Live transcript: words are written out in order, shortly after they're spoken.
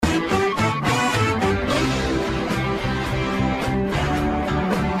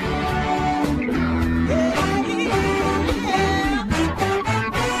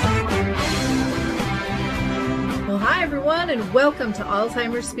Welcome to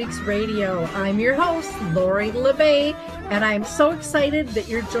Alzheimer's Speaks Radio. I'm your host, Lori LeBay, and I'm so excited that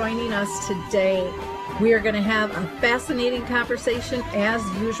you're joining us today. We are going to have a fascinating conversation as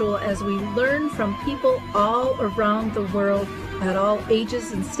usual as we learn from people all around the world at all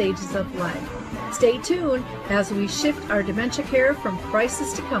ages and stages of life. Stay tuned as we shift our dementia care from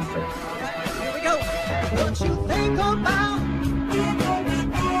crisis to comfort. Here we go. What you think about,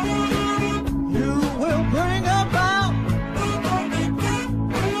 you will bring about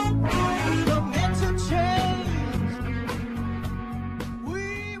dementia change.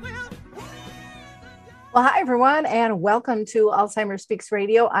 We will. Well, hi, everyone, and welcome to Alzheimer's Speaks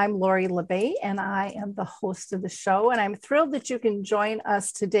Radio. I'm Lori LeBay, and I am the host of the show, and I'm thrilled that you can join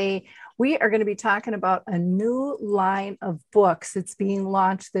us today. We are going to be talking about a new line of books that's being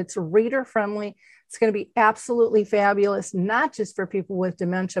launched that's reader-friendly. It's going to be absolutely fabulous, not just for people with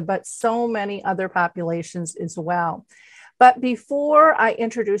dementia, but so many other populations as well. But before I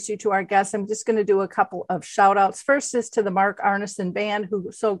introduce you to our guests, I'm just going to do a couple of shout outs. First is to the Mark Arneson Band,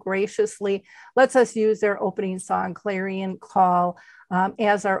 who so graciously lets us use their opening song, Clarion Call,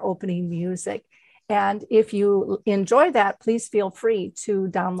 as our opening music. And if you enjoy that, please feel free to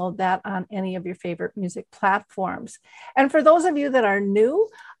download that on any of your favorite music platforms. And for those of you that are new,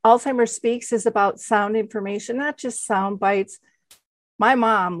 Alzheimer's Speaks is about sound information, not just sound bites. My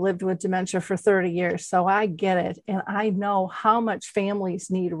mom lived with dementia for 30 years, so I get it. And I know how much families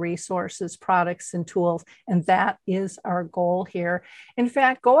need resources, products, and tools. And that is our goal here. In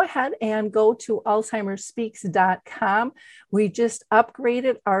fact, go ahead and go to alzheimersspeaks.com. We just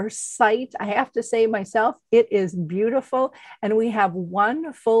upgraded our site. I have to say myself, it is beautiful. And we have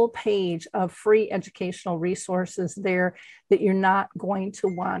one full page of free educational resources there that you're not going to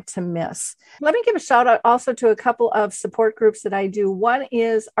want to miss. Let me give a shout out also to a couple of support groups that I do. One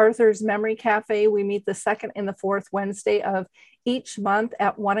is Arthur's Memory Cafe. We meet the second and the fourth Wednesday of each month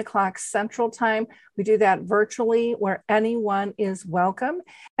at 1 o'clock Central Time. We do that virtually where anyone is welcome.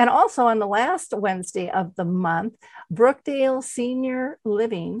 And also on the last Wednesday of the month, Brookdale Senior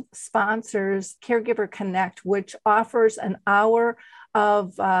Living sponsors Caregiver Connect, which offers an hour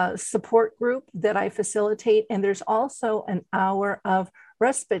of support group that I facilitate. And there's also an hour of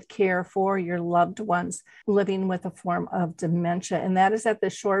respite care for your loved ones living with a form of dementia. And that is at the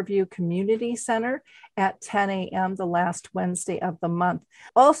Shoreview Community Center at 10 a.m. the last Wednesday of the month.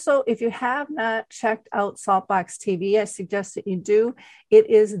 Also, if you have not checked out Saltbox TV, I suggest that you do. It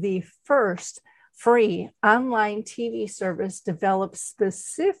is the first free online TV service developed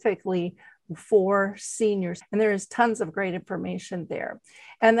specifically for seniors. And there is tons of great information there.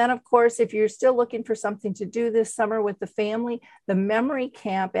 And then, of course, if you're still looking for something to do this summer with the family, the Memory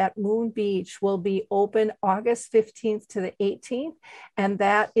Camp at Moon Beach will be open August 15th to the 18th. And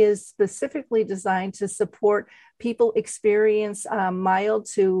that is specifically designed to support people experience mild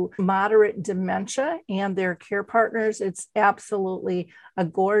to moderate dementia and their care partners. It's absolutely a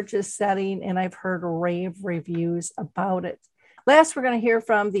gorgeous setting, and I've heard rave reviews about it. Last, we're going to hear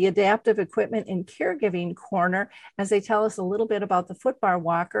from the Adaptive Equipment and Caregiving Corner as they tell us a little bit about the footbar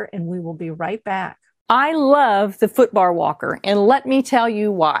walker, and we will be right back. I love the footbar walker, and let me tell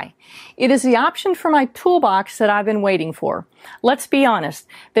you why. It is the option for my toolbox that I've been waiting for. Let's be honest,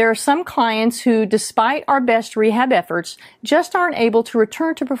 there are some clients who, despite our best rehab efforts, just aren't able to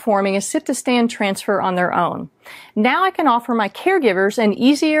return to performing a sit-to-stand transfer on their own. Now I can offer my caregivers an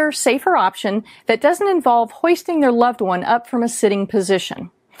easier, safer option that doesn't involve hoisting their loved one up from a sitting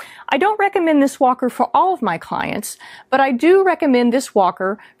position. I don't recommend this walker for all of my clients, but I do recommend this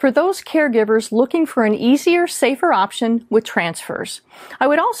walker for those caregivers looking for an easier, safer option with transfers. I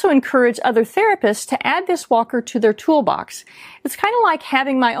would also encourage other therapists to add this walker to their toolbox. It's kind of like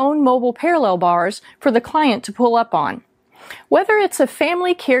having my own mobile parallel bars for the client to pull up on. Whether it's a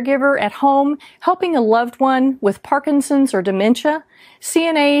family caregiver at home helping a loved one with Parkinson's or dementia,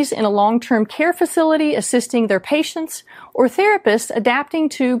 CNAs in a long-term care facility assisting their patients, or therapists adapting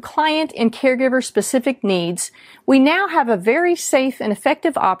to client and caregiver-specific needs, we now have a very safe and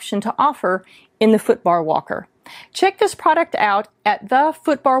effective option to offer in the footbar walker. Check this product out at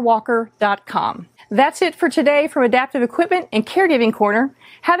thefootbarwalker.com. That's it for today from Adaptive Equipment and Caregiving Corner.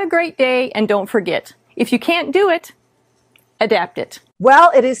 Have a great day, and don't forget, if you can't do it, adapt it.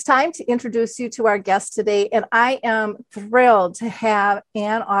 Well, it is time to introduce you to our guest today, and I am thrilled to have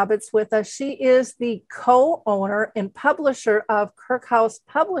Ann Aubitz with us. She is the co-owner and publisher of Kirkhouse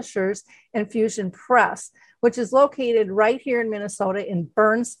Publishers and Fusion Press, which is located right here in Minnesota in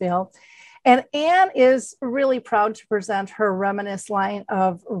Burnsville. And Ann is really proud to present her Reminisce line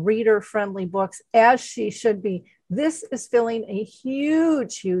of reader-friendly books, as she should be. This is filling a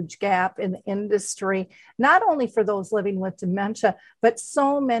huge, huge gap in the industry, not only for those living with dementia, but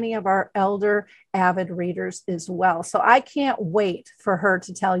so many of our elder avid readers as well. So I can't wait for her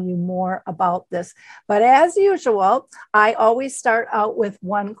to tell you more about this. But as usual, I always start out with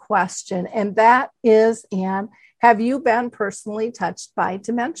one question, and that is, Anne, have you been personally touched by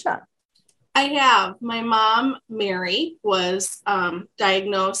dementia? I have. My mom, Mary, was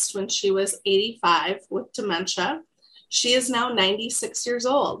diagnosed when she was 85 with dementia. She is now 96 years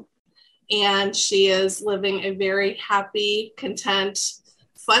old, and she is living a very happy, content,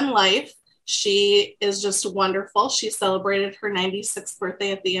 fun life. She is just wonderful. She celebrated her 96th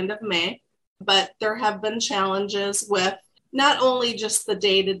birthday at the end of May, but there have been challenges with not only just the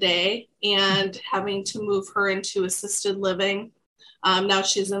day-to-day and having to move her into assisted living. Now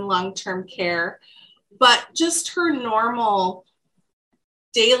she's in long-term care, but just her normal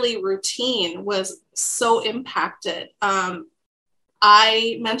daily routine was so impacted.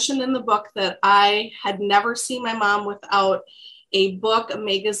 I mentioned in the book that I had never seen my mom without a book, a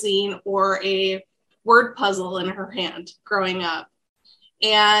magazine, or a word puzzle in her hand growing up.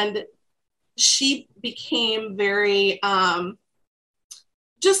 And she became very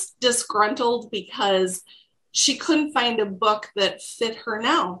just disgruntled because she couldn't find a book that fit her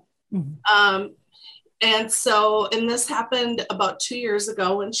now. Mm-hmm. And this happened about 2 years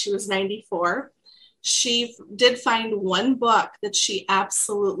ago when she was 94. She did find one book that she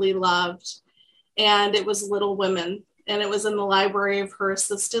absolutely loved, and it was Little Women, and it was in the library of her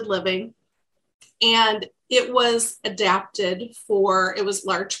assisted living. And it was adapted it was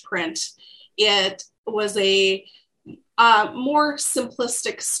large print. It was a more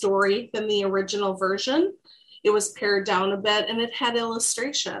simplistic story than the original version. It was pared down a bit, and it had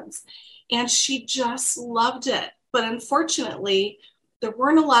illustrations, and she just loved it. But unfortunately, there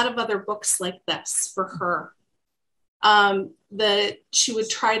weren't a lot of other books like this for her. That she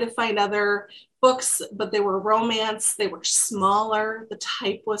would try to find other books, but they were romance. They were smaller. The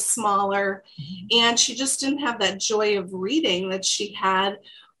type was smaller, and she just didn't have that joy of reading that she had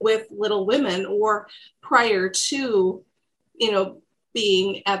with Little Women or prior to,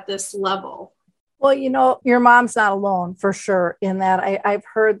 being at this level. Well, your mom's not alone for sure in that. I've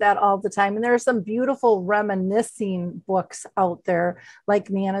heard that all the time. And there are some beautiful reminiscing books out there,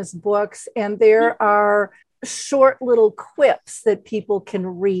 like Nana's books. And there are short little quips that people can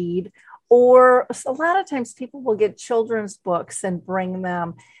read. Or a lot of times people will get children's books and bring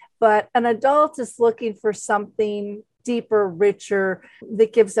them. But an adult is looking for something deeper, richer,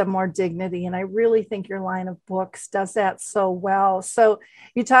 that gives them more dignity. And I really think your line of books does that so well. So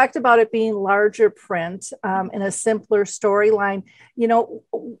you talked about it being larger print and a simpler storyline.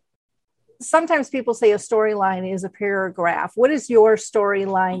 Sometimes people say a storyline is a paragraph. What does your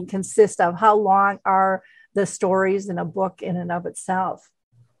storyline consist of? How long are the stories in a book in and of itself?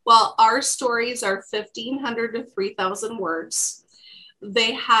 Well, our stories are 1,500 to 3,000 words.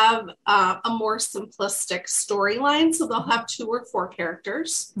 They have a more simplistic storyline, so they'll have 2 or 4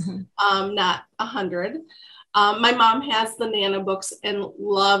 characters, not 100. My mom has the Nana books and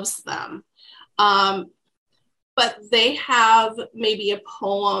loves them, but they have maybe a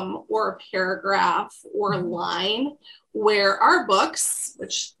poem or a paragraph or a line, where our books,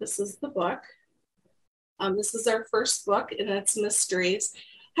 which this is the book, this is our first book, and it's Mysteries,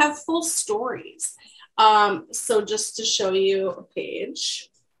 have full stories. So just to show you a page,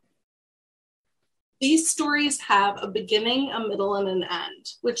 these stories have a beginning, a middle, and an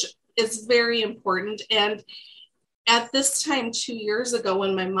end, which is very important. And at this time, 2 years ago,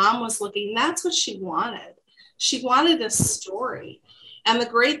 when my mom was looking, that's what she wanted. She wanted a story. And the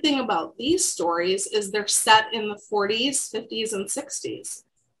great thing about these stories is they're set in the 40s, 50s, and 60s.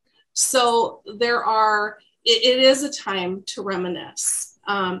 So it is a time to reminisce.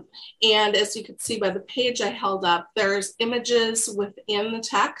 And as you can see by the page I held up, there's images within the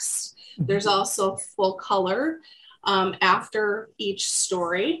text. There's also full color after each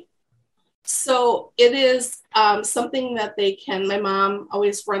story. So it is something that my mom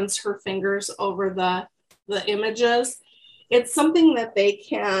always runs her fingers over the images. It's something that they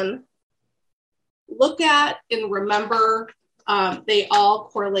can look at and remember. They all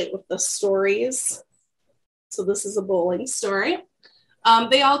correlate with the stories. So this is a bowling story.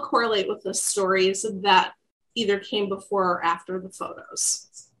 They all correlate with the stories that either came before or after the photos.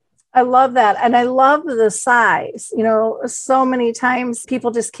 I love that. And I love the size. So many times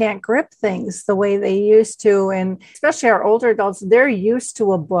people just can't grip things the way they used to. And especially our older adults, they're used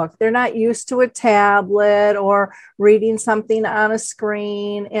to a book. They're not used to a tablet or reading something on a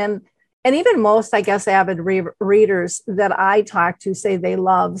screen. And And even most, I guess, avid readers that I talk to say they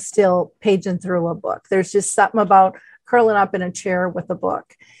love still paging through a book. There's just something about curling up in a chair with a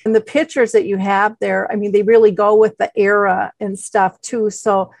book. And the pictures that you have there, I mean, they really go with the era and stuff too.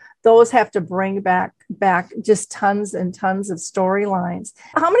 So those have to bring back just tons and tons of storylines.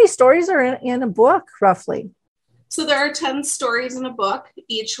 How many stories are in a book, roughly? So there are 10 stories in a book,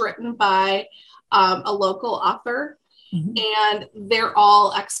 each written by a local author, and they're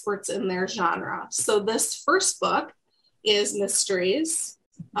all experts in their genre. So this first book is mysteries.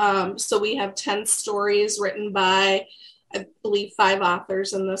 So we have 10 stories written by, I believe, 5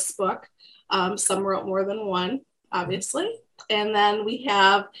 authors in this book. Some wrote more than one, obviously. And then we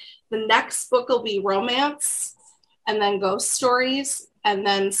have the next book will be romance, and then ghost stories, and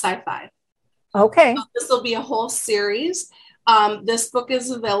then sci-fi. Okay. So this will be a whole series. This book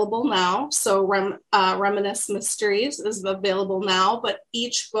is available now. So Reminisce Mysteries is available now, but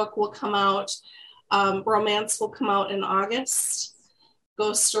each book will come out. Romance will come out in August,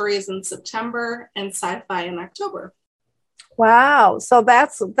 ghost stories in September, and sci-fi in October. Wow. So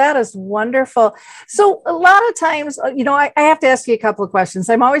that is wonderful. So a lot of times, I have to ask you a couple of questions.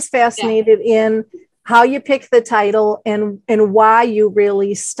 I'm always fascinated in how you pick the title and why you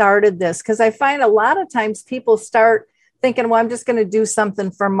really started this. Because I find a lot of times people start thinking, well, I'm just going to do something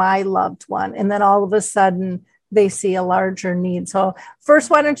for my loved one. And then all of a sudden they see a larger need. So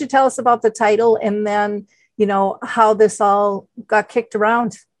first, why don't you tell us about the title and then, how this all got kicked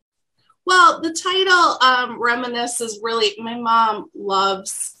around? Well, the title, Reminisce, is really, my mom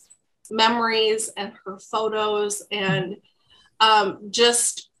loves memories and her photos, and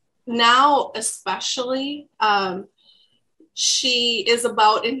just now especially, she is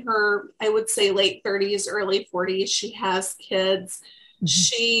about in her, I would say, late 30s, early 40s. She has kids.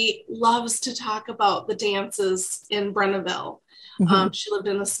 She loves to talk about the dances in Brenneville. She lived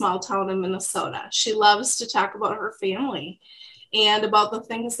in a small town in Minnesota. She loves to talk about her family and about the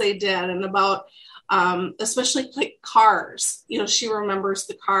things they did, and about especially like cars. She remembers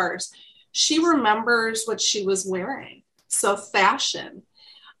the cars. She remembers what she was wearing. So fashion.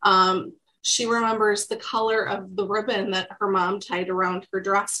 She remembers the color of the ribbon that her mom tied around her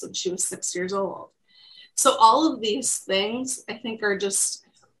dress when she was 6 years old. So all of these things, I think, are just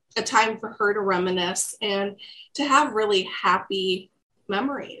a time for her to reminisce and to have really happy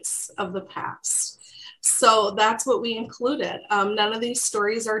memories of the past. So that's what we included. None of these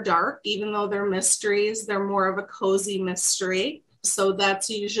stories are dark, even though they're mysteries. They're more of a cozy mystery. So that's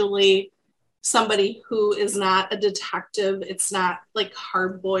usually somebody who is not a detective. It's not like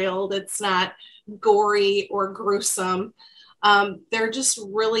hard-boiled. It's not gory or gruesome. They're just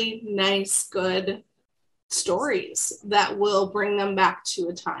really nice, good stories that will bring them back to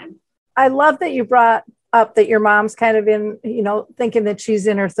a time. I love that you brought up that your mom's kind of in, thinking that she's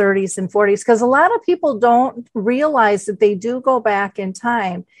in her 30s and 40s, because a lot of people don't realize that they do go back in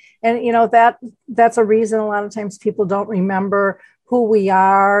time. And, that's a reason a lot of times people don't remember who we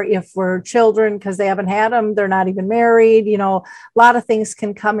are if we're children because they haven't had them. They're not even married. A lot of things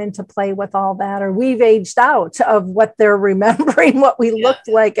can come into play with all that, or we've aged out of what they're remembering, what we looked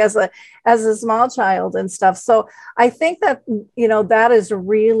like as a small child and stuff. So I think that, that is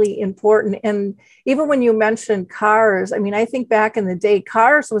really important. And even when you mentioned cars, I think back in the day,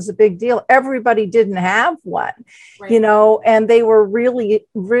 cars was a big deal. Everybody didn't have one, right. And they were really,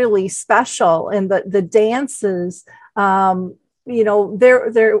 really special. And the dances,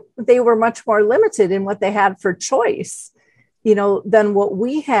 they were much more limited in what they had for choice, than what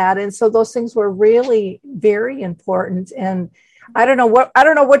we had. And so those things were really very important. And I don't know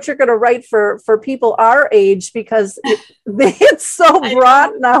what you're going to write for people our age, because it's so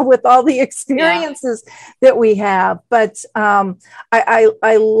broad now with all the experiences that we have. But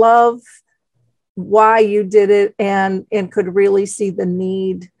I love why you did it and could really see the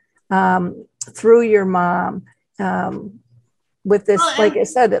need through your mom. With this, like I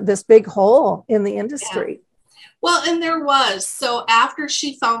said, this big hole in the industry. Yeah. Well, and there was. So after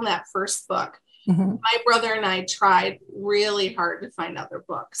she found that first book, my brother and I tried really hard to find other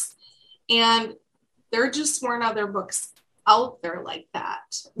books. And there just weren't other books out there like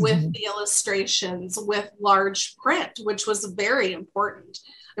that with the illustrations, with large print, which was very important.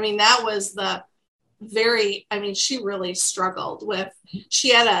 That was she really struggled with,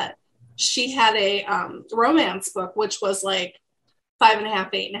 she had a romance book, which was like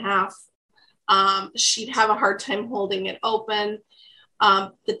 5.5, 8.5. She'd have a hard time holding it open.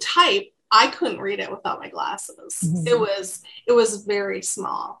 The type, I couldn't read it without my glasses. It was very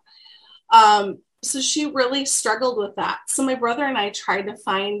small. So she really struggled with that. So my brother and I tried to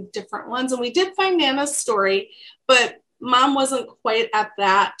find different ones, and we did find Nana's story, but Mom wasn't quite at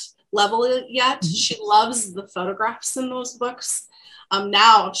that level yet. She loves the photographs in those books.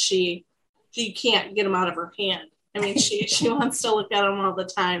 Now she can't get them out of her hand. I mean, she wants to look at them all the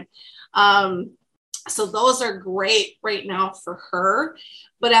time. So those are great right now for her.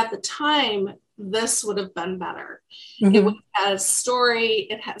 But at the time, this would have been better. It would have had a story.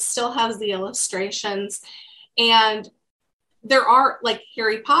 Still has the illustrations. And there are, like,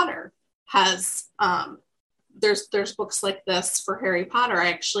 Harry Potter has, there's books like this for Harry Potter. I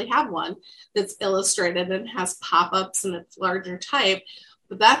actually have one that's illustrated and has pop-ups and it's larger type,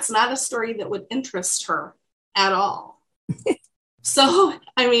 but that's not a story that would interest her at all. So,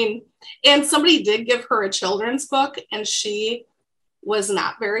 I mean, and somebody did give her a children's book and she was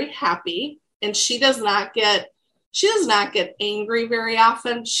not very happy, and she does not get angry very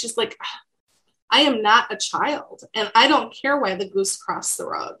often. She's like, I am not a child and I don't care why the goose crossed the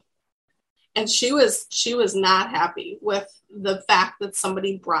road. And she was not happy with the fact that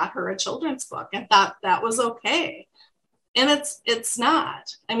somebody brought her a children's book and thought that was okay. And it's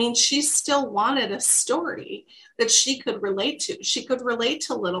not. I mean, she still wanted a story that she could relate to. She could relate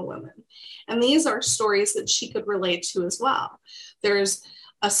to Little Women. And these are stories that she could relate to as well. There's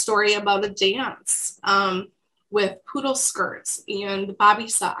a story about a dance with poodle skirts and bobby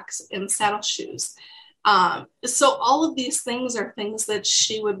socks and saddle shoes. So all of these things are things that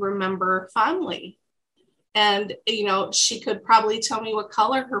she would remember fondly. And, you know, she could probably tell me what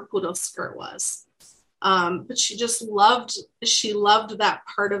color her poodle skirt was. But she loved that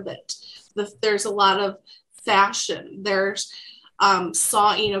part of it. There's a lot of fashion. There's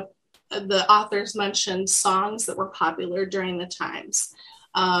the authors mentioned songs that were popular during the times,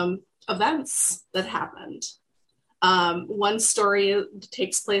 events that happened. One story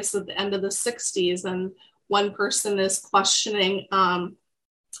takes place at the end of the 60s, and one person is questioning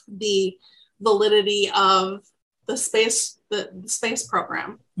the validity of the space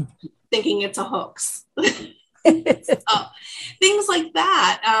program, thinking it's a hoax. So, things like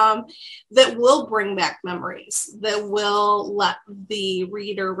that that will bring back memories, that will let the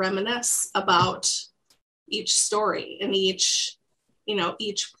reader reminisce about each story and each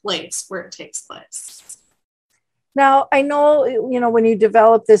place where it takes place. Now, I know, when you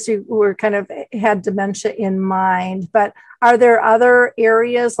developed this, you were kind of had dementia in mind, but are there other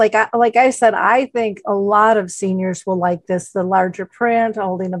areas? Like I said, I think a lot of seniors will like this, the larger print,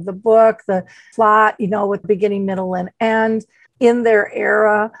 holding of the book, the plot, with beginning, middle, and end in their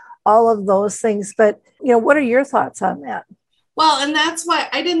era, all of those things. But, what are your thoughts on that? Well, and that's why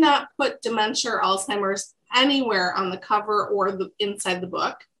I did not put dementia or Alzheimer's anywhere on the cover or the inside the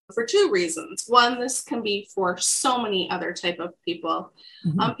book. For two reasons. One, this can be for so many other type of people,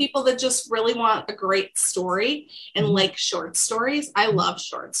 people that just really want a great story and like short stories. I love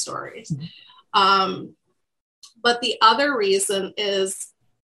short stories. But the other reason is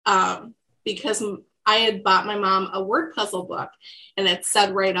because I had bought my mom a word puzzle book, and it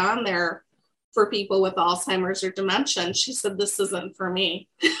said right on there, for people with Alzheimer's or dementia. And she said, this isn't for me.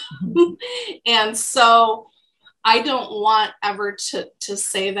 And so I don't want ever to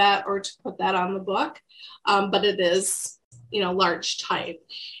say that or to put that on the book, but it is, large type.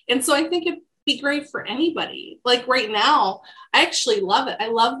 And so I think it'd be great for anybody. Like right now, I actually love it. I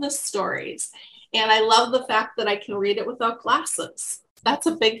love the stories, and I love the fact that I can read it without glasses. That's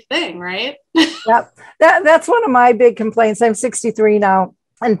a big thing, right? Yep. That's one of my big complaints. I'm 63 now,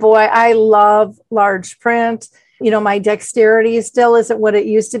 and boy, I love large print. My dexterity still isn't what it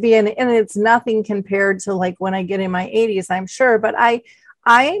used to be. And it's nothing compared to like when I get in my 80s, I'm sure. But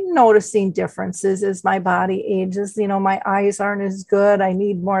I'm noticing differences as my body ages. My eyes aren't as good. I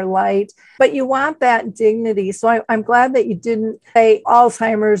need more light. But you want that dignity. So I'm glad that you didn't say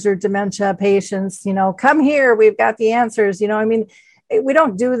Alzheimer's or dementia patients, come here, we've got the answers. We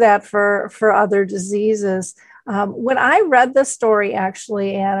don't do that for other diseases. When I read the story,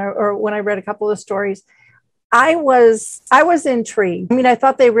 actually, Anna, or when I read a couple of stories, I was intrigued. I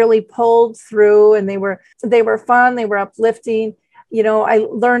thought they really pulled through, and they were fun. They were uplifting. I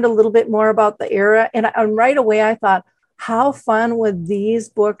learned a little bit more about the era, and right away I thought, how fun would these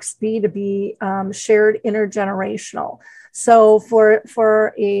books be to be shared intergenerational? So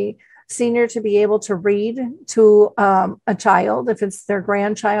for a senior to be able to read to a child, if it's their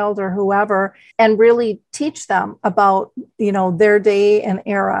grandchild or whoever, and really teach them about, their day and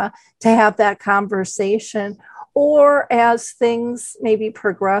era, to have that conversation, or as things maybe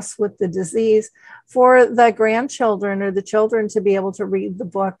progress with the disease, for the grandchildren or the children to be able to read the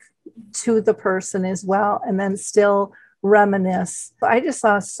book to the person as well, and then still reminisce. I just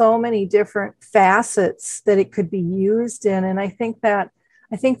saw so many different facets that it could be used in. And I think that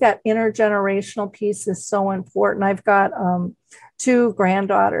intergenerational piece is so important. I've got two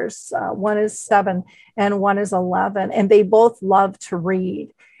granddaughters. One is 7 and one is 11, and they both love to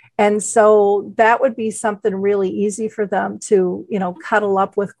read. And so that would be something really easy for them to, cuddle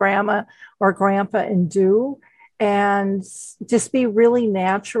up with grandma or grandpa and do, and just be really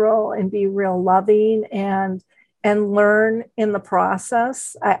natural and be real loving and learn in the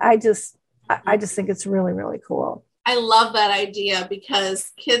process. I just think it's really, really cool. I love that idea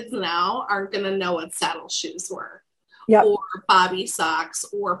because kids now aren't going to know what saddle shoes were. Yep. Or bobby socks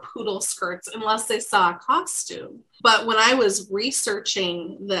or poodle skirts unless they saw a costume. But when I was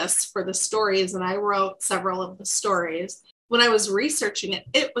researching this for the stories, and I wrote several of the stories, when I was researching it,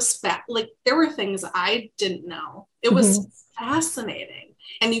 it was there were things I didn't know. It was fascinating.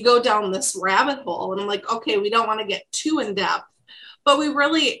 And you go down this rabbit hole and I'm like, okay, we don't want to get too in depth, but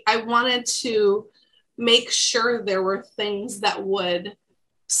I wanted to make sure there were things that would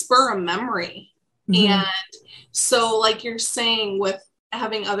spur a memory. And so like you're saying, with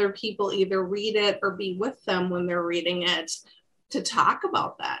having other people either read it or be with them when they're reading it, to talk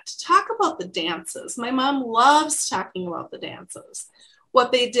about that, to talk about the dances. My mom loves talking about the dances,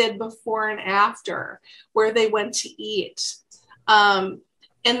 what they did before and after, where they went to eat. And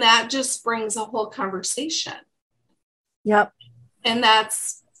that just brings a whole conversation. Yep. And I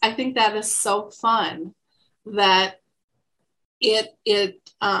think that is so fun that it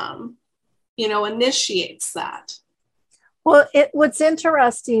initiates that. Well, what's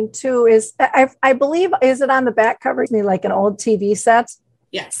interesting too is I believe, is it on the back cover, like an old TV set?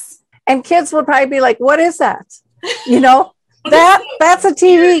 Yes. And kids would probably be like, what is that? That's a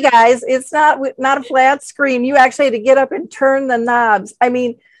TV, guys. It's not a flat screen. You actually had to get up and turn the knobs. I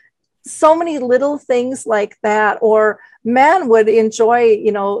mean, so many little things like that. Or men would enjoy,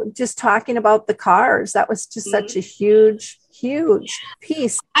 just talking about the cars. That was just such a huge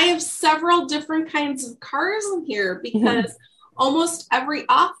piece. I have several different kinds of cars in here because almost every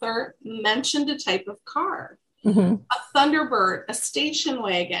author mentioned a type of car. A Thunderbird, a station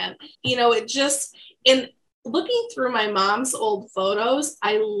wagon. It just, in looking through my mom's old photos,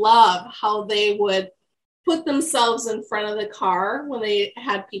 I love how they would put themselves in front of the car when they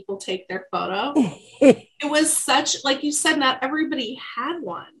had people take their photo. It was such, like you said, not everybody had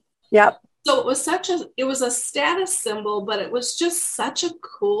one. Yep. So it was a status symbol, but it was just such a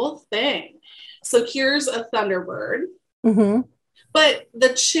cool thing. So here's a Thunderbird, but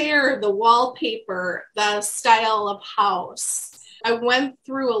the chair, the wallpaper, the style of house, I went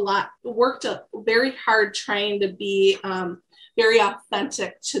through a lot, worked very hard trying to be very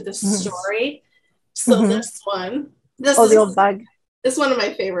authentic to the story. So this the old bug. This is one of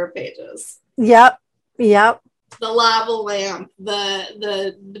my favorite pages. Yep. The lava lamp,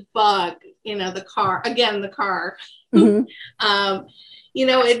 the bug, the car, again, the car.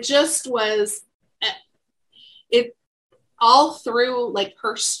 It just was, it all through like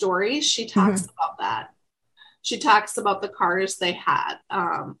her stories, she talks about that. She talks about the cars they had,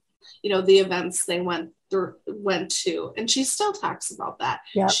 the events they went to, and she still talks about that.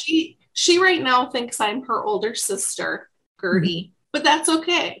 Yep. She right now thinks I'm her older sister, Gertie, but that's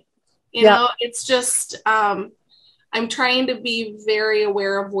okay. It's just, I'm trying to be very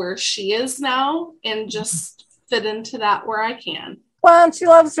aware of where she is now and just fit into that where I can. Well, and she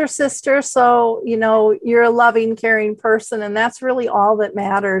loves her sister. So, you're a loving, caring person. And that's really all that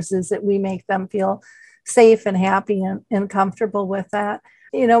matters, is that we make them feel safe and happy and comfortable with that.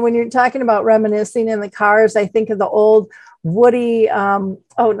 When you're talking about reminiscing in the cars, I think of the old Woody,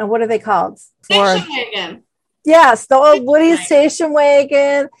 what are they called? Station wagon. Yes, the old Woody station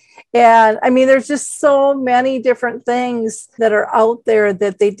wagon. And I mean, there's just so many different things that are out there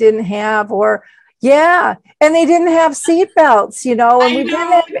that they didn't have, and they didn't have seatbelts, and we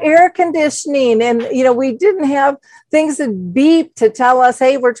didn't have air conditioning, and, we didn't have things that beep to tell us,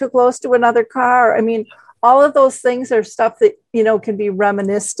 hey, we're too close to another car. I mean, all of those things are stuff that, can be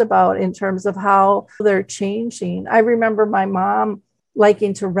reminisced about in terms of how they're changing. I remember my mom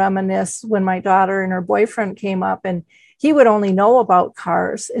liking to reminisce when my daughter and her boyfriend came up, and he would only know about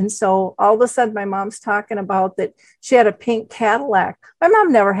cars. And so all of a sudden my mom's talking about that she had a pink Cadillac. My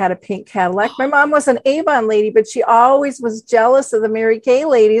mom never had a pink Cadillac. My mom was an Avon lady, but she always was jealous of the Mary Kay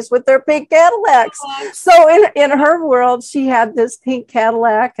ladies with their pink Cadillacs. So in her world, she had this pink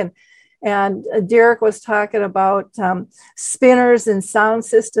Cadillac, and Derek was talking about spinners and sound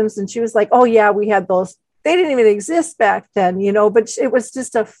systems. And she was like, oh yeah, we had those. They didn't even exist back then, but it was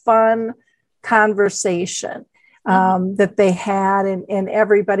just a fun conversation that they had, and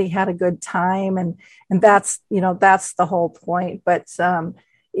everybody had a good time. And that's the whole point. But,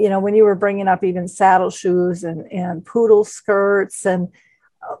 when you were bringing up even saddle shoes and poodle skirts and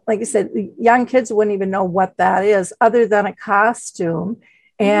like I said, young kids wouldn't even know what that is other than a costume.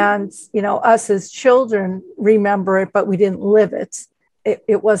 And, us as children remember it, but we didn't live it.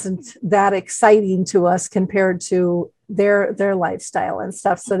 It wasn't that exciting to us compared to their lifestyle and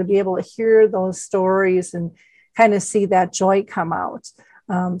stuff. So to be able to hear those stories and kind of see that joy come out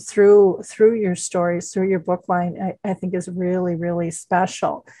through your stories, through your book line, I think is really, really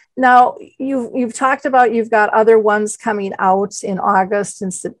special. Now, you've talked about you've got other ones coming out in August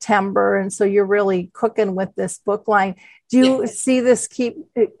and September, and so you're really cooking with this book line. Do you see this keep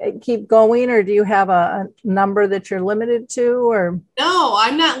going, or do you have a number that you're limited to? Or no,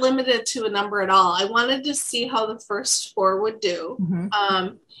 I'm not limited to a number at all. I wanted to see how the first 4 would do,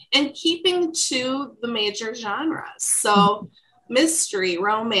 and keeping to the major genres. So mystery,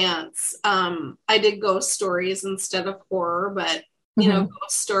 romance. I did ghost stories instead of horror, but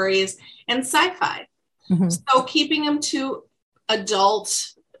ghost stories and sci-fi. So keeping them to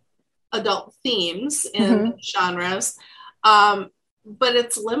adult themes and genres. But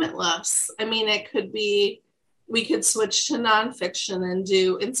it's limitless. I mean, we could switch to nonfiction and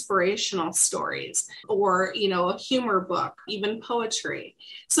do inspirational stories or, a humor book, even poetry.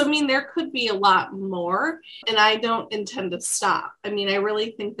 So, I mean, there could be a lot more, and I don't intend to stop. I mean, I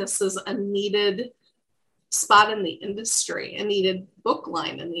really think this is a needed spot in the industry, a needed book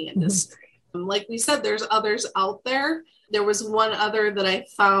line in the industry. Like we said, there's others out there. There was one other that I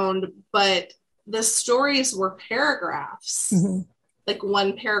found, but the stories were paragraphs. Like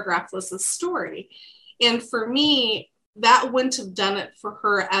one paragraph was a story. And for me, that wouldn't have done it for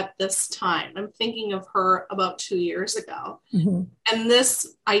her at this time. I'm thinking of her about 2 years ago. And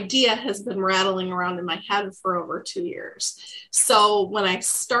this idea has been rattling around in my head for over 2 years. So when I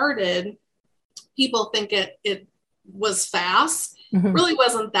started, people think it was fast. Really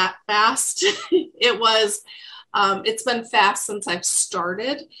wasn't that fast. It was, it's been fast since I've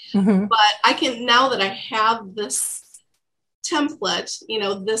started, but I can, now that I have this template,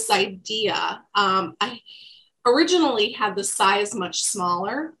 this idea, I originally had the size much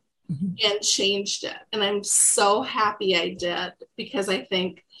smaller and changed it. And I'm so happy I did, because I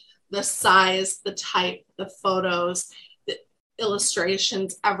think the size, the type, the photos, the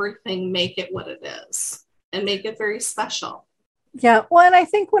illustrations, everything make it what it is and make it very special. Yeah. Well, and I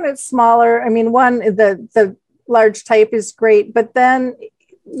think when it's smaller, I mean, the large type is great, but then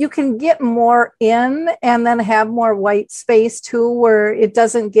you can get more in and then have more white space too, where it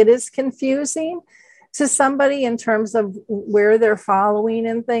doesn't get as confusing to somebody in terms of where they're following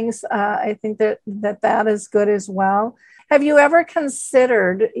and things. I think that is good as well. Have you ever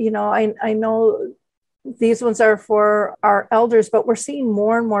considered, I know these ones are for our elders, but we're seeing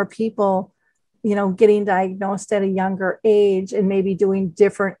more and more people, getting diagnosed at a younger age and maybe doing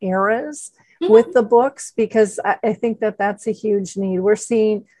different eras with the books, because I think that's a huge need. We're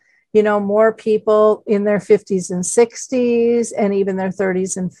seeing, more people in their 50s and 60s and even their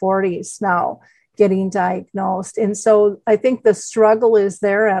 30s and 40s now getting diagnosed. And so I think the struggle is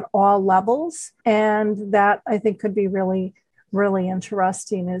there at all levels. And that I think could be really, really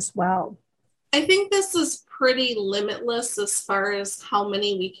interesting as well. I think this is pretty limitless as far as how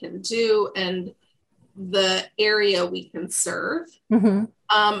many we can do and the area we can serve.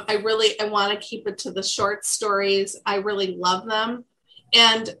 I want to keep it to the short stories. I really love them.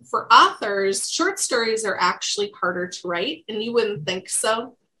 And for authors, short stories are actually harder to write. And you wouldn't think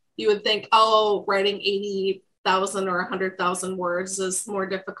so. You would think, writing 80,000 or 100,000 words is more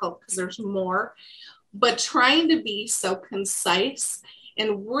difficult because there's more. But trying to be so concise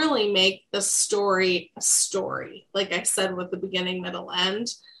and really make the story a story, like I said, with the beginning, middle, end,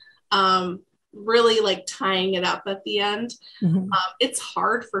 really like tying it up at the end. It's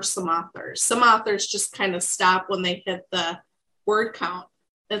hard for some authors. Some authors just kind of stop when they hit the word count.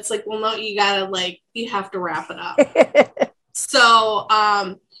 It's like, well, no, you have to wrap it up. So,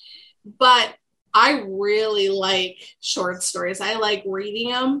 but I really like short stories. I like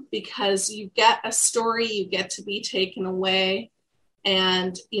reading them because you get a story, you get to be taken away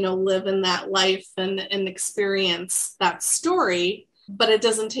and, live in that life and experience that story, but it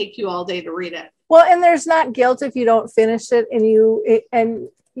doesn't take you all day to read it. Well, and there's not guilt if you don't finish it, and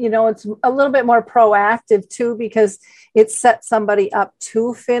it's a little bit more proactive too, because it sets somebody up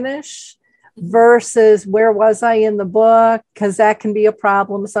to finish versus where was I in the book? Because that can be a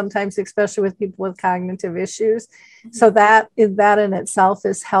problem sometimes, especially with people with cognitive issues. So that in itself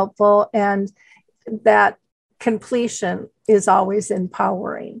is helpful. And that completion is always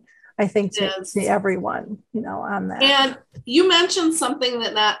empowering, I think, to everyone, on that. And you mentioned something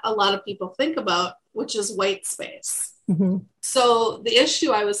that not a lot of people think about, which is white space. So the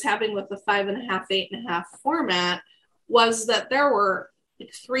issue I was having with the 5.5, 8.5 format was that there were,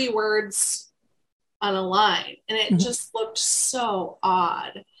 like 3 words on a line. And it just looked so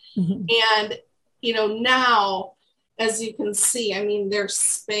odd. And, you know, now, as you can see, I mean, there's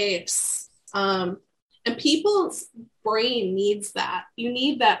space. And people's brain needs that. You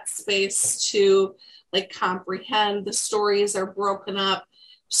need that space to like comprehend. The stories are broken up.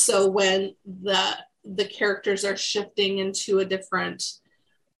 So when the characters are shifting into a different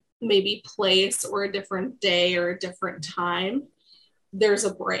maybe place or a different day or a different time, there's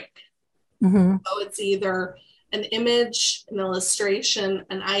a break. So it's either an image, an illustration,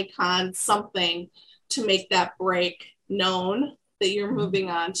 an icon, something to make that break known that you're moving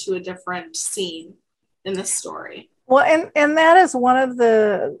on to a different scene in the story. Well, and that is one of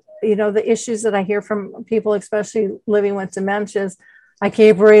the, you know, the issues that I hear from people, especially living with dementias. I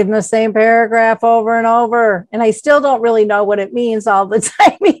keep reading the same paragraph over and over, and I still don't really know what it means all the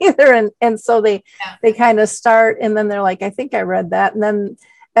time either. And so they kind of start, and then they're like, I think I read that.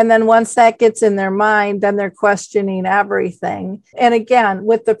 And then once that gets in their mind, then they're questioning everything. And again,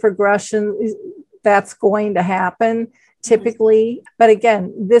 with the progression, that's going to happen typically. But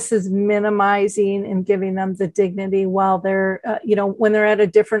again, this is minimizing and giving them the dignity while they're, you know, when they're at a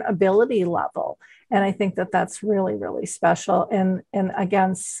different ability level. And I think that that's really, really special. And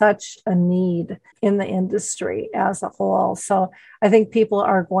again, such a need in the industry as a whole. So I think people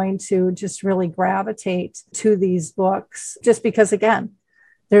are going to just really gravitate to these books just because, again,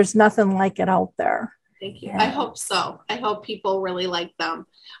 there's nothing like it out there. Thank you. Yeah. I hope so. I hope people really like them.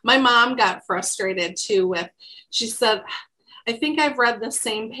 My mom got frustrated too she said, I think I've read the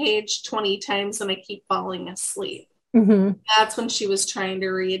same page 20 times and I keep falling asleep. That's when she was trying to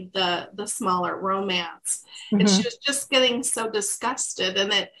read the smaller romance. And she was just getting so disgusted.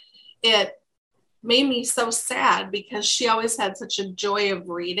 And it made me so sad because she always had such a joy of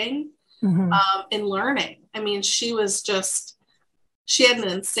reading and learning. I mean, she had an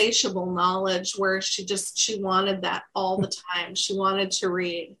insatiable knowledge where she wanted that all the time. She wanted to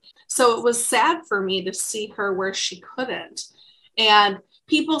read. So it was sad for me to see her where she couldn't. And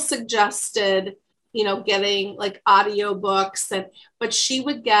people suggested, you know, getting like audiobooks, but she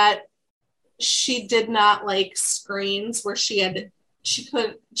did not like screens where she didn't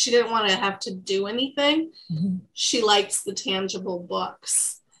want to have to do anything. She likes the tangible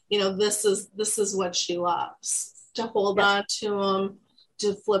books. You know, this is what she loves, to hold on to them,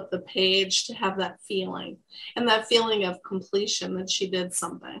 to flip the page, to have that feeling of completion that she did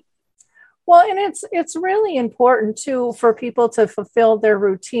something. Well, and it's really important too for people to fulfill their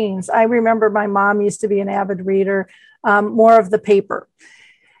routines. I remember my mom used to be an avid reader, more of the paper,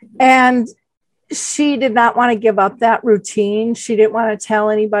 and she did not want to give up that routine. She didn't want to tell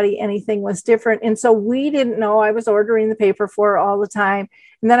anybody anything was different. And so we didn't know. I was ordering the paper for her all the time.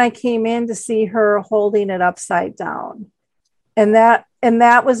 And then I came in to see her holding it upside down. And that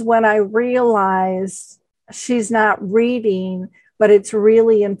was when I realized she's not reading, but it's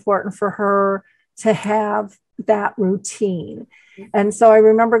really important for her to have that routine. And so I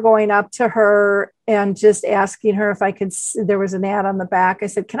remember going up to her and just asking her if I could, there was an ad on the back. I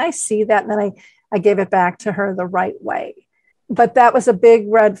said, can I see that? And then I gave it back to her the right way. But that was a big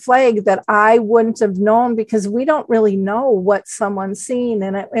red flag that I wouldn't have known because we don't really know what someone's seen.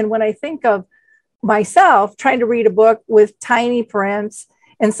 And when I think of myself trying to read a book with tiny prints,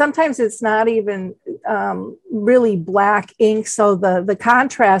 and sometimes it's not even really black ink, so the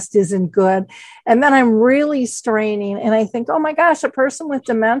contrast isn't good. And then I'm really straining, and I think, oh my gosh, a person with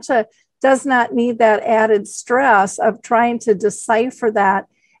dementia does not need that added stress of trying to decipher that.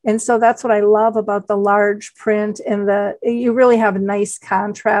 And so that's what I love about the large print, and you really have a nice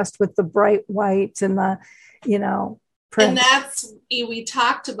contrast with the bright white and the, you know, print. And we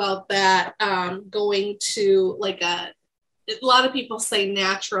talked about that going to like a lot of people say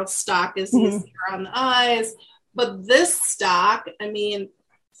natural stock is easier on the eyes, but this stock, I mean,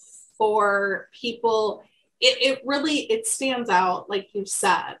 for people, it really stands out, like you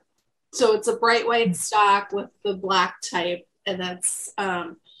said. So it's a bright white stock with the black type, and that's,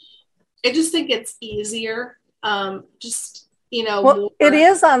 I just think it's easier. Just, you know. Well, it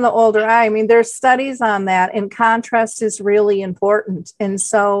is on the older eye. I mean, there's studies on that, and contrast is really important. And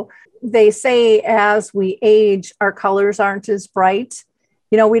so they say as we age, our colors aren't as bright.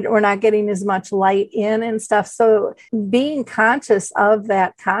 You know, we're not getting as much light in and stuff. So being conscious of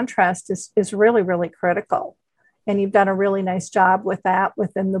that contrast is really, really critical. And you've done a really nice job with that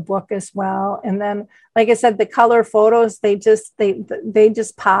within the book as well. And then, like I said, the color photos, they just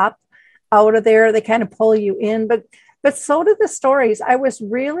pop out of there. They kind of pull you in, but so do the stories. I was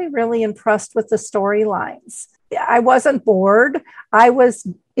really, really impressed with the storylines. I wasn't bored. I was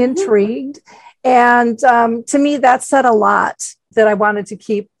intrigued. And to me, that said a lot. that I wanted to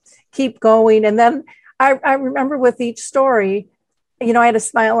keep going. And then I remember with each story, you know, I had a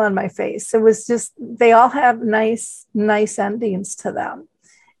smile on my face. It was just, they all have nice endings to them.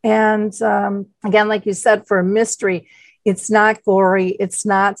 And again, like you said, for a mystery, it's not gory, it's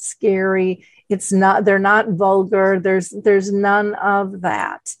not scary, they're not vulgar. There's none of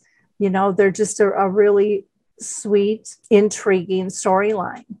that. You know, they're just a really sweet, intriguing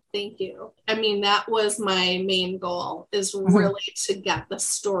storyline. Thank you. I mean, that was my main goal, is really to get the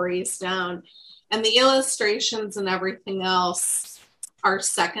stories down. And the illustrations and everything else are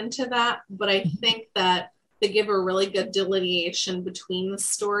second to that. But I think that they give a really good delineation between the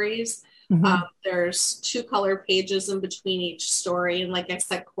stories. There's 2 color pages in between each story. And like I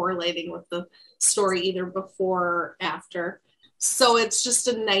said, correlating with the story either before or after. So it's just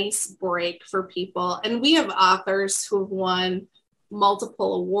a nice break for people. And we have authors who have won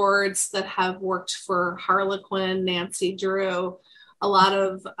multiple awards that have worked for Harlequin, Nancy Drew, a lot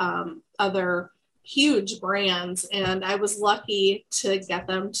of other huge brands. And I was lucky to get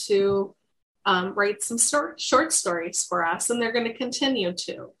them to write some short stories for us, and they're going to continue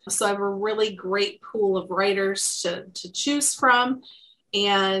to. So I have a really great pool of writers to choose from,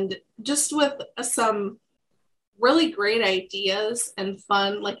 and just with some really great ideas and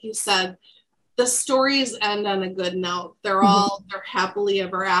fun. Like you said, the stories end on a good note. They're happily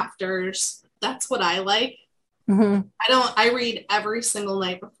ever afters. That's what I like. I read every single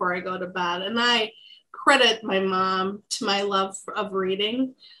night before I go to bed, and I credit my mom to my love of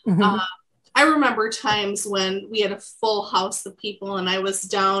reading. I remember times when we had a full house of people and I was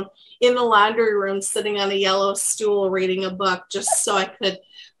down in the laundry room sitting on a yellow stool reading a book just so I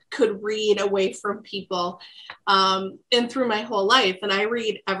could read away from people, and through my whole life. And I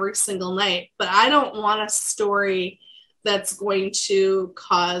read every single night, but I don't want a story that's going to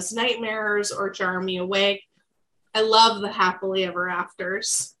cause nightmares or jar me awake. I love the happily ever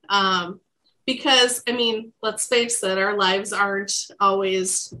afters, because, I mean, let's face it, our lives aren't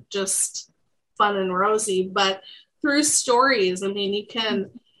always just fun and rosy, but through stories, I mean, you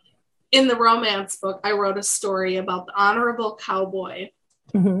can, in the romance book, I wrote a story about the honorable cowboy.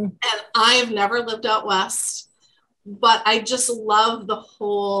 And I have never lived out west, but I just love the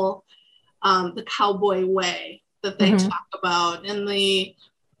whole, the cowboy way that they talk about. And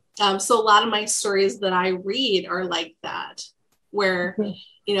so a lot of my stories that I read are like that, where,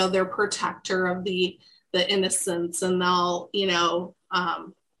 you know, they're protector of the innocents, and they'll, you know,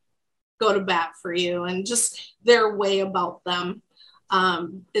 go to bat for you, and just their way about them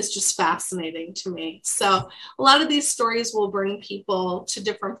is just fascinating to me. So a lot of these stories will bring people to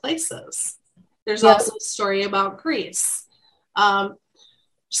different places. There's also a story about Greece.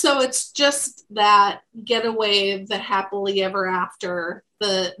 So it's just that getaway, the happily ever after,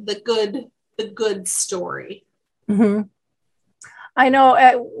 the good story. I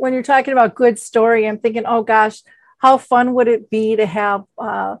know when you're talking about good story, I'm thinking, oh gosh, how fun would it be to have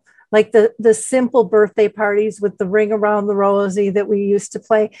like the simple birthday parties with the ring around the rosy that we used to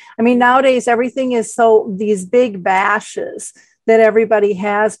play. I mean, nowadays everything is so these big bashes that everybody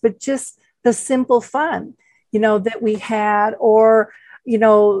has, but just the simple fun, you know, that we had, or, you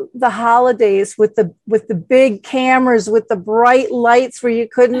know, the holidays with the big cameras, with the bright lights where you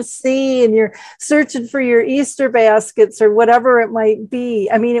couldn't see, and you're searching for your Easter baskets or whatever it might be.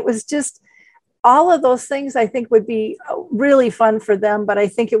 I mean, it was just, all of those things I think would be really fun for them, but I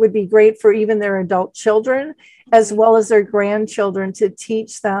think it would be great for even their adult children as well as their grandchildren, to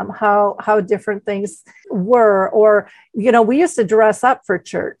teach them how different things were. Or, you know, we used to dress up for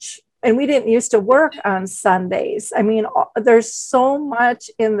church, and we didn't used to work on Sundays. I mean, there's so much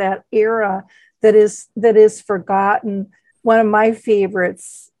in that era that is forgotten. One of my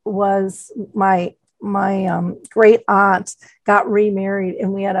favorites was my great aunt got remarried,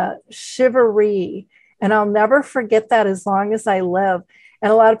 and we had a shivaree, and I'll never forget that as long as I live.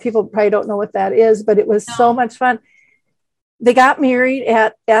 And a lot of people probably don't know what that is, but it was so much fun. They got married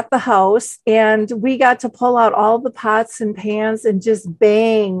at the house, and we got to pull out all the pots and pans and just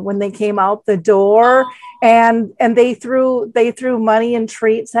bang when they came out the door. And they threw money and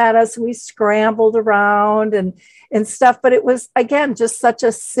treats at us. We scrambled around and stuff, but it was, again, just such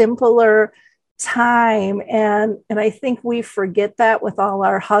a simpler time. And I think we forget that with all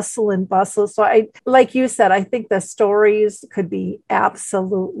our hustle and bustle. So like you said, I think the stories could be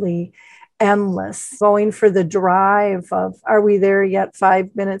absolutely endless. Going for the drive of, are we there yet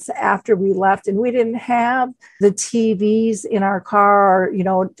 5 minutes after we left? And we didn't have the TVs in our car, you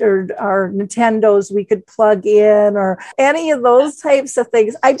know, or our Nintendos we could plug in, or any of those types of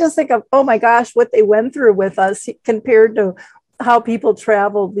things. I just think of, oh my gosh, what they went through with us compared to how people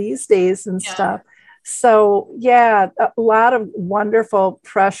travel these days and stuff. So yeah, a lot of wonderful,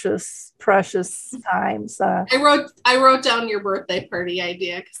 precious times. I wrote down your birthday party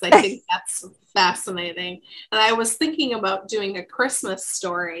idea because I think that's fascinating. And I was thinking about doing a Christmas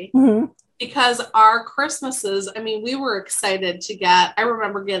story because our Christmases, I mean, we were excited to get, I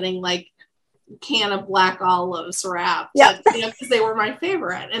remember getting like a can of black olives wrapped, because they were my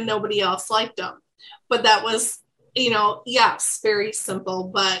favorite and nobody else liked them. But that was, yes, very simple,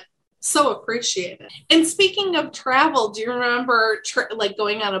 but so appreciated. And speaking of travel, do you remember like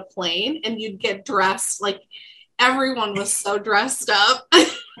going on a plane and you'd get dressed, like everyone was so dressed up.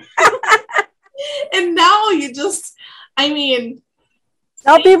 And now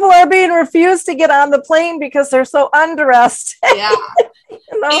now people are being refused to get on the plane because they're so undressed. Yeah.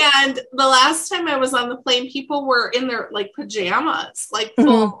 And the last time I was on the plane, people were in their like pajamas, like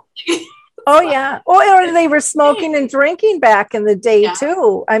full. Oh yeah. Or they were smoking and drinking back in the day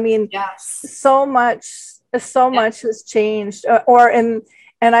too. I mean, so much has changed.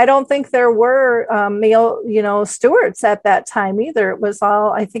 And I don't think there were male, stewards at that time either.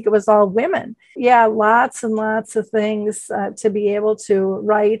 I think it was all women. Yeah, lots and lots of things to be able to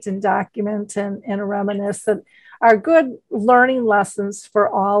write and document and reminisce that are good learning lessons for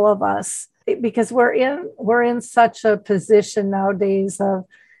all of us, because we're in such a position nowadays of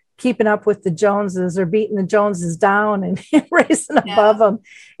keeping up with the Joneses or beating the Joneses down and racing above them.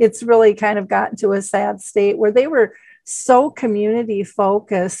 It's really kind of gotten to a sad state where they were so community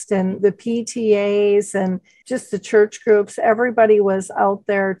focused, and the PTAs and just the church groups, everybody was out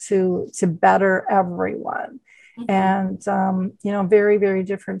there to better everyone. And, very, very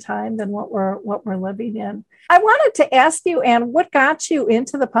different time than what we're living in. I wanted to ask you, Anne, what got you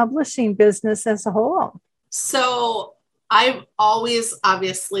into the publishing business as a whole? So I've always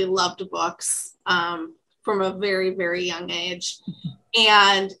obviously loved books from a very, very young age.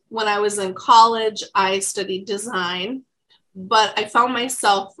 And when I was in college, I studied design, but I found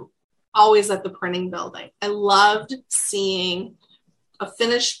myself always at the printing building. I loved seeing a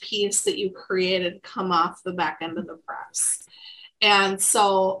finished piece that you created come off the back end of the press. And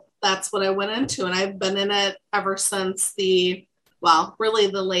so that's what I went into. And I've been in it ever since really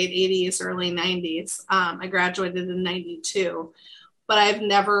the late 80s, early 90s. I graduated in 92, but I've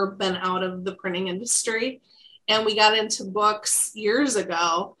never been out of the printing industry. And we got into books years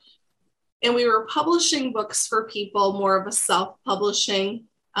ago, and we were publishing books for people, more of a self-publishing.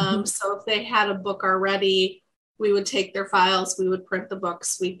 So if they had a book already, we would take their files, we would print the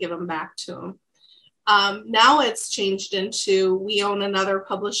books, we'd give them back to them. Now it's changed into, we own another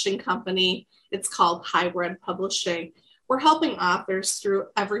publishing company. It's called Hybrid Publishing. We're helping authors through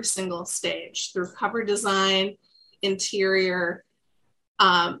every single stage, through cover design, interior,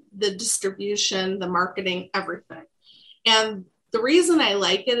 the distribution, the marketing, everything. And the reason I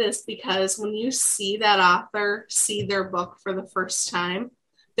like it is because when you see that author see their book for the first time,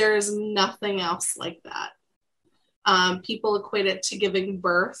 there is nothing else like that. People equate it to giving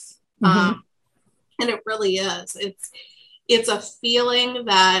birth. And it really is. It's a feeling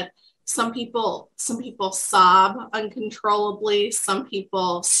that some people sob uncontrollably. Some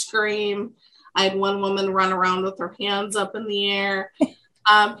people scream. I had one woman run around with her hands up in the air.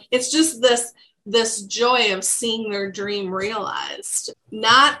 It's just this joy of seeing their dream realized.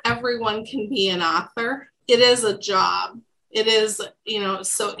 Not everyone can be an author. It is a job. It is,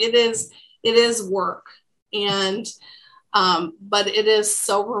 so it is work. And, but it is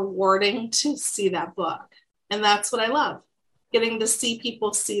so rewarding to see that book. And that's what I love, getting to see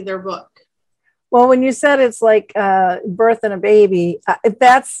people see their book. Well, when you said it's like birthing a baby,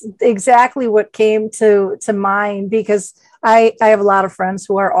 that's exactly what came to mind, because I have a lot of friends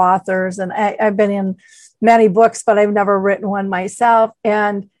who are authors, and I've been in many books, but I've never written one myself.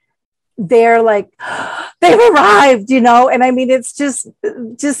 And they're like, they've arrived, And I mean, it's just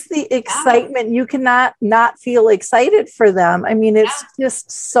the excitement. You cannot not feel excited for them. I mean, it's just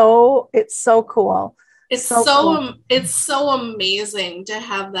it's so cool. It's so it's so amazing to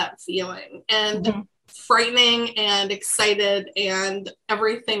have that feeling, and frightening and excited and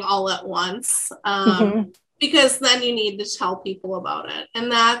everything all at once. Because then you need to tell people about it.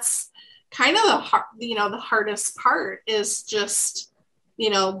 And that's kind of the hardest part is just,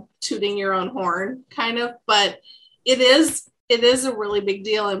 tooting your own horn kind of, but it is a really big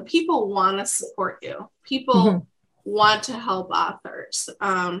deal, and people want to support you. People want to help authors.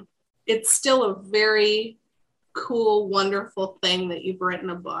 It's still a very cool, wonderful thing that you've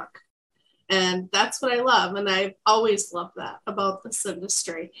written a book. And that's what I love. And I've always loved that about this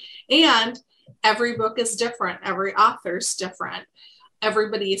industry. And every book is different. Every author's different.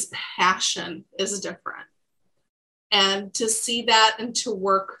 Everybody's passion is different. And to see that and to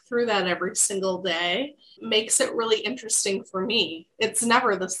work through that every single day makes it really interesting for me. It's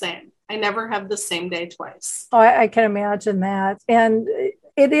never the same. I never have the same day twice. Oh, I can imagine that. And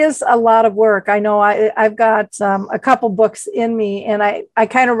it is a lot of work. I know I've got a couple books in me, and I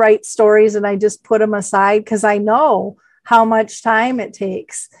kind of write stories and I just put them aside because I know how much time it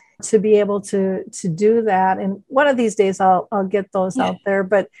takes to be able to do that. And one of these days I'll get those out there.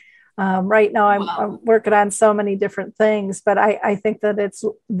 But right now I'm working on so many different things, but I think that it's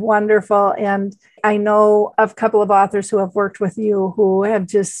wonderful. And I know of a couple of authors who have worked with you who have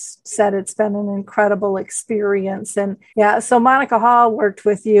just said it's been an incredible experience. And so Monica Hall worked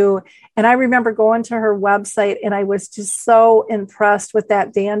with you, and I remember going to her website and I was just so impressed with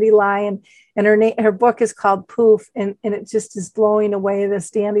that dandelion. And her book is called Poof, and it just is blowing away this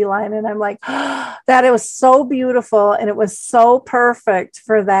dandelion. And I'm like, that it was so beautiful, and it was so perfect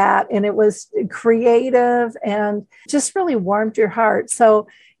for that. And it was creative and just really warmed your heart. So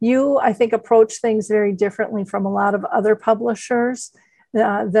you, I think, approach things very differently from a lot of other publishers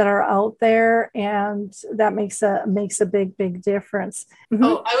that are out there. And that makes a big, big difference. Mm-hmm.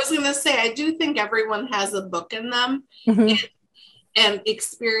 Oh, I was going to say, I do think everyone has a book in them. Mm-hmm. And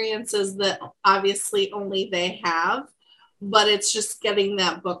experiences that obviously only they have, but it's just getting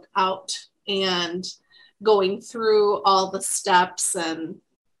that book out and going through all the steps and,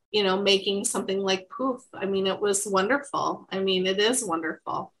 making something like Poof. I mean, it was wonderful. I mean, it is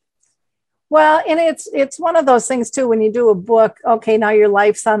wonderful. Well, and it's one of those things too, when you do a book, okay, now your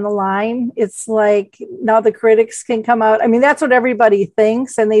life's on the line. It's like now the critics can come out. I mean, that's what everybody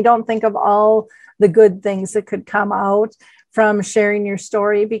thinks, and they don't think of all the good things that could come out from sharing your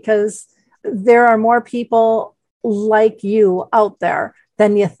story, because there are more people like you out there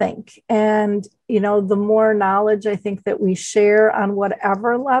than you think. And, the more knowledge I think that we share on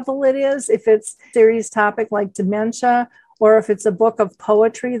whatever level it is, if it's a serious topic like dementia, or if it's a book of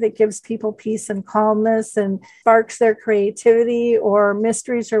poetry that gives people peace and calmness and sparks their creativity, or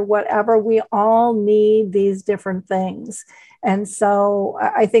mysteries or whatever, we all need these different things. And so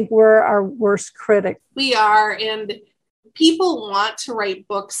I think we're our worst critic. We are, and people want to write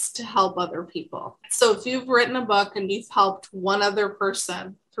books to help other people. So if you've written a book and you've helped one other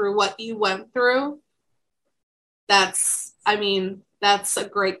person through what you went through, that's a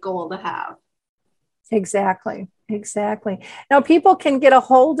great goal to have. Exactly. Now, people can get a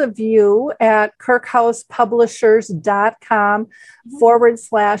hold of you at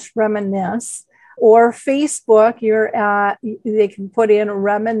kirkhousepublishers.com/reminisce, or Facebook. They can put in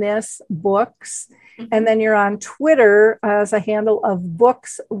Reminisce Books. And then you're on Twitter as a handle of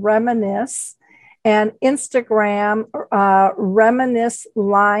Books Reminisce, and Instagram, Reminisce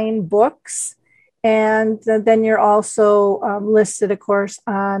Line Books. And then you're also listed, of course,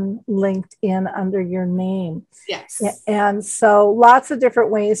 on LinkedIn under your name. Yes. And so lots of different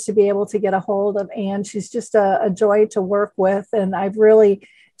ways to be able to get a hold of Anne. She's just a joy to work with. And I've really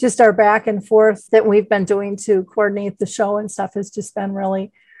just our back and forth that we've been doing to coordinate the show and stuff has just been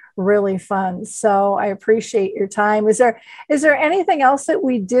really, really fun. So I appreciate your time. Is there anything else that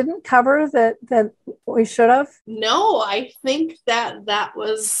we didn't cover that we should have? No, I think that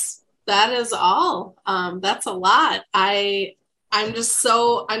is all. That's a lot. I'm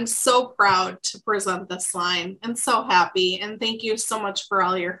so proud to present this line, and so happy. And thank you so much for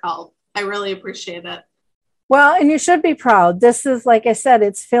all your help. I really appreciate it. Well, and you should be proud. This is, like I said,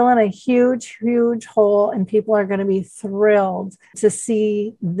 it's filling a huge, huge hole, and people are going to be thrilled to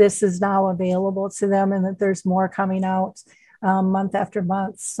see this is now available to them, and that there's more coming out month after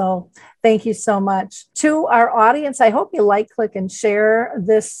month. So thank you so much. To our audience, I hope you like, click, and share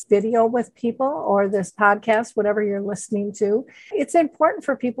this video with people, or this podcast, whatever you're listening to. It's important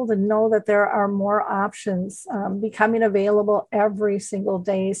for people to know that there are more options becoming available every single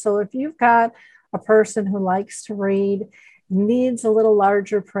day. So if you've got a person who likes to read, needs a little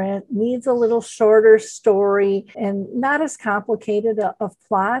larger print, needs a little shorter story, and not as complicated of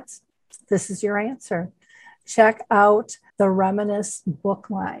plots, this is your answer. Check out the Reminisce book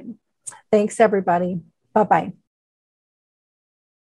line. Thanks, everybody. Bye-bye.